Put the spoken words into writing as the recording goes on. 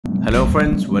Hello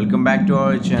friends, welcome back to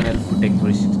our channel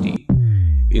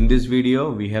Tech360. In this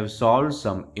video, we have solved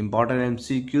some important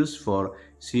MCQs for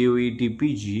CUET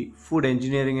PG Food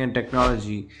Engineering and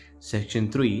Technology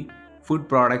Section 3 Food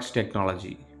Products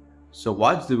Technology. So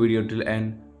watch the video till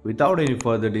end. Without any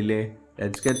further delay,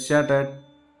 let's get started.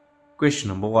 Question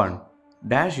number 1.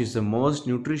 Dash is the most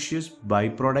nutritious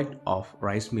byproduct of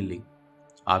rice milling.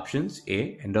 Options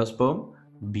A. Endosperm,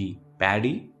 B.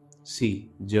 Paddy,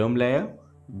 C. Germ layer,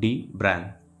 D.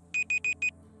 Bran.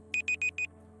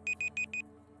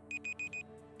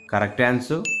 Correct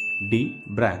answer D.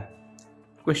 Bran.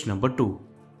 Question number 2.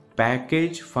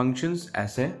 Package functions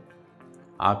as a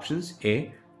options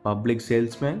A. Public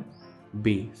salesman,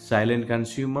 B. Silent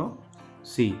consumer,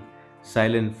 C.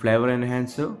 Silent flavor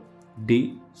enhancer,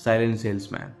 D. Silent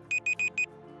salesman.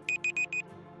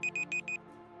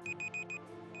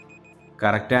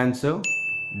 Correct answer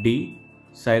D.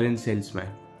 Silent salesman.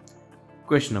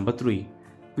 Question number 3.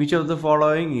 Which of the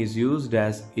following is used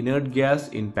as inert gas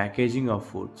in packaging of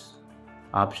foods?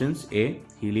 Options A.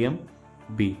 Helium,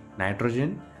 B.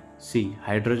 Nitrogen, C.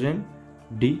 Hydrogen,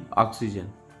 D.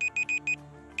 Oxygen.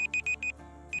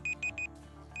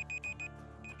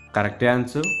 Correct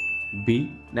answer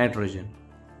B. Nitrogen.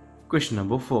 Question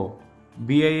number 4.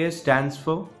 BIS stands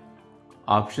for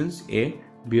options A.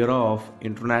 Bureau of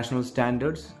International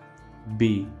Standards,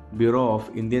 B. Bureau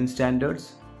of Indian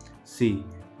Standards, C.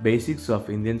 Basics of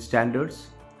Indian Standards,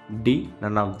 D.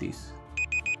 None of these.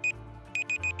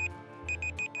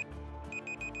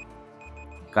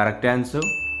 Correct answer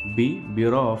B.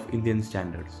 Bureau of Indian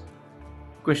Standards.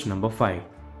 Question number 5.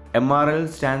 MRL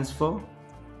stands for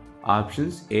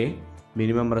options A.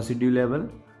 Minimum residue level,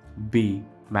 B.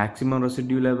 Maximum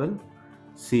residue level,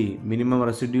 C. Minimum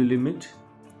residue limit,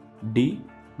 D.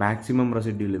 Maximum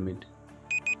residue limit.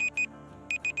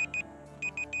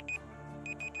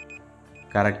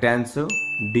 Correct answer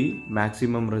D.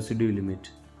 Maximum residue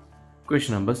limit.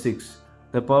 Question number 6.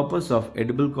 The purpose of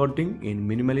edible coating in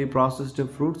minimally processed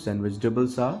fruits and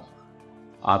vegetables are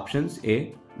options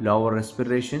A. Lower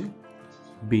respiration,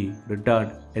 B.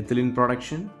 Retard ethylene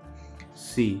production,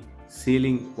 C.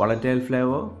 Sealing volatile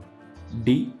flavor,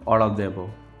 D. All of the above.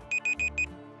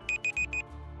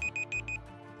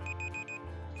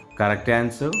 Correct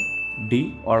answer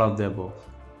D. All of the above.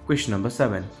 Question number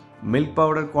 7. Milk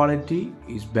powder quality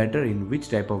is better in which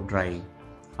type of drying?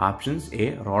 Options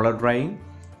A. Roller drying,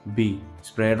 B.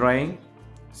 Spray drying,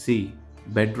 C.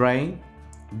 Bed drying,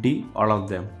 D. All of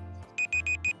them.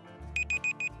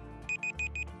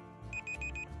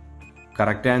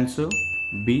 Correct answer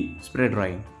B. Spray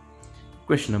drying.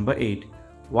 Question number 8.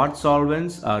 What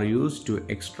solvents are used to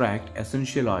extract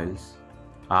essential oils?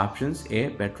 Options A.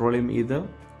 Petroleum ether,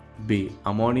 B.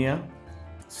 Ammonia,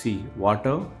 C.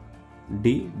 Water,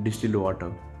 D. Distilled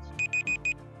water.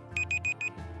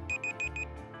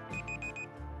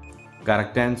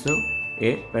 Correct answer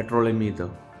A. Petroleum ether.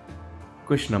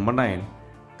 Question number 9.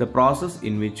 The process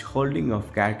in which holding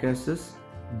of carcasses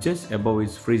just above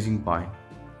its freezing point.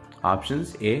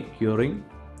 Options A. Curing,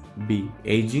 B.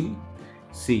 Aging,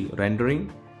 C. Rendering,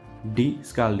 D.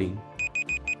 Scalding.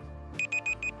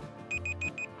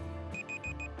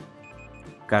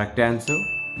 Correct answer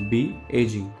B.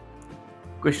 Aging.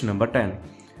 Question number 10.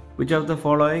 Which of the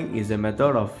following is a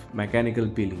method of mechanical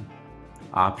peeling?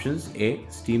 Options A.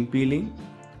 Steam peeling,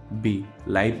 B.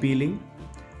 Live peeling,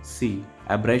 C.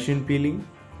 Abrasion peeling,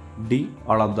 D.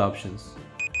 All of the options.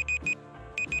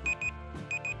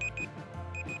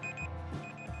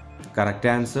 Correct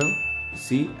answer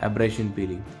C. Abrasion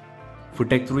peeling.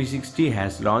 Tech360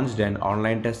 has launched an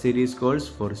online test series course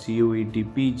for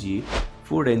CUET PG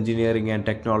Food Engineering and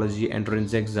Technology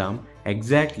entrance exam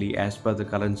exactly as per the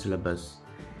current syllabus.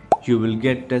 You will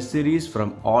get test series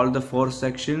from all the 4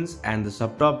 sections and the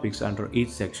subtopics under each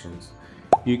sections.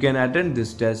 You can attend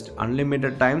this test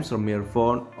unlimited times from your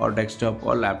phone or desktop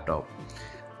or laptop.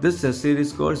 This test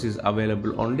series course is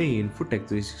available only in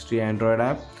Tech360 Android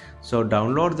app. So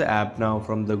download the app now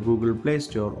from the Google Play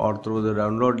Store or through the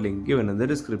download link given in the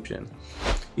description.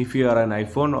 If you are an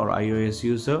iPhone or iOS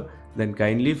user, then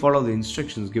kindly follow the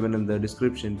instructions given in the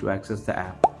description to access the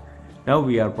app. Now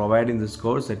we are providing this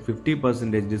course at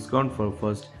 50% discount for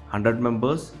first 100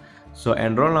 members. So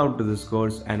enroll now to this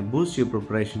course and boost your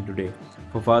preparation today.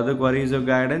 For further queries or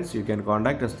guidance, you can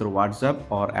contact us through WhatsApp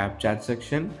or app chat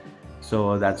section.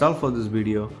 So that's all for this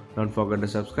video. Don't forget to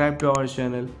subscribe to our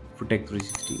channel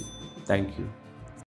Tech360. Thank you.